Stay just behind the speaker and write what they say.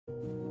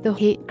The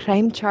Hate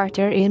Crime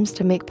Charter aims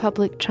to make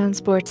public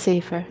transport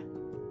safer.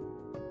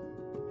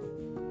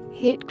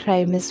 Hate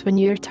crime is when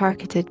you're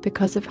targeted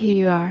because of who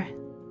you are.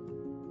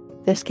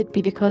 This could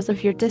be because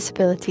of your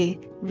disability,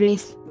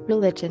 race,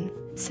 religion,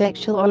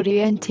 sexual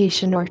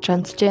orientation, or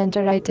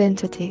transgender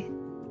identity.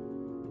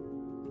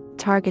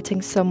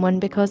 Targeting someone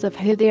because of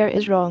who they are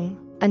is wrong,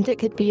 and it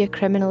could be a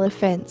criminal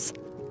offense.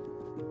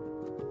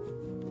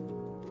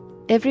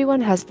 Everyone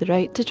has the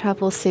right to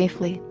travel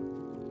safely.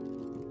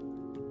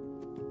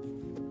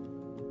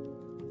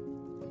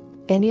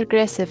 Any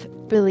aggressive,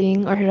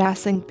 bullying, or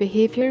harassing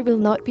behavior will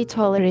not be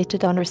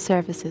tolerated on our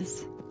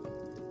services.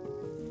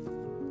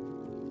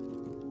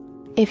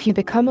 If you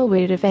become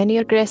aware of any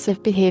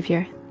aggressive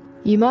behavior,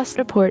 you must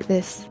report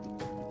this.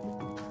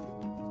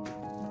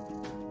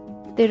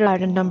 There are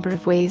a number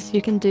of ways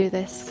you can do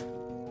this.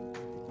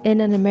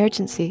 In an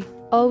emergency,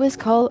 always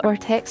call or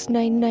text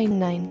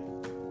 999.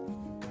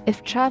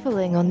 If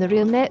travelling on the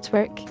rail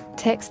network,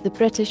 text the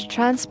British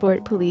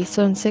Transport Police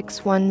on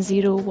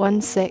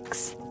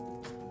 61016.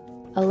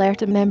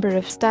 Alert a member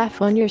of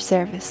staff on your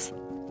service.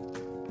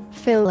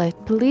 Fill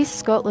out Police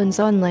Scotland's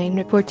online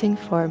reporting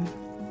form.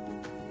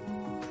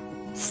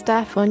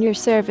 Staff on your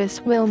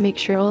service will make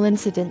sure all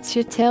incidents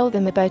you tell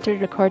them about are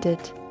recorded,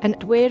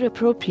 and where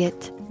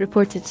appropriate,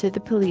 reported to the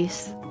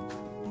police.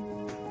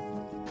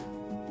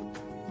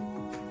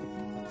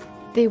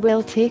 They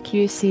will take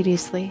you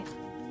seriously.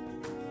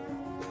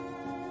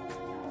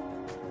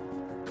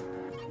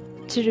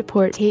 To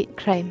report hate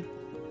crime,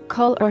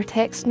 call or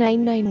text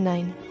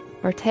 999.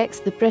 Or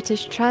text the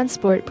British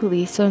Transport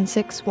Police on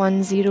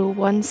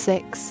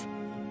 61016.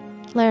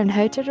 Learn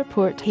how to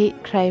report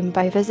hate crime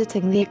by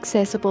visiting the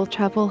Accessible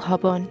Travel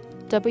Hub on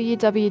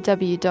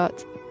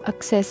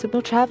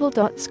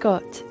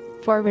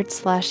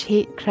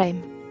www.accessibletravel.scot/hate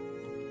crime.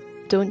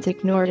 Don't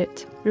ignore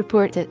it,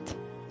 report it.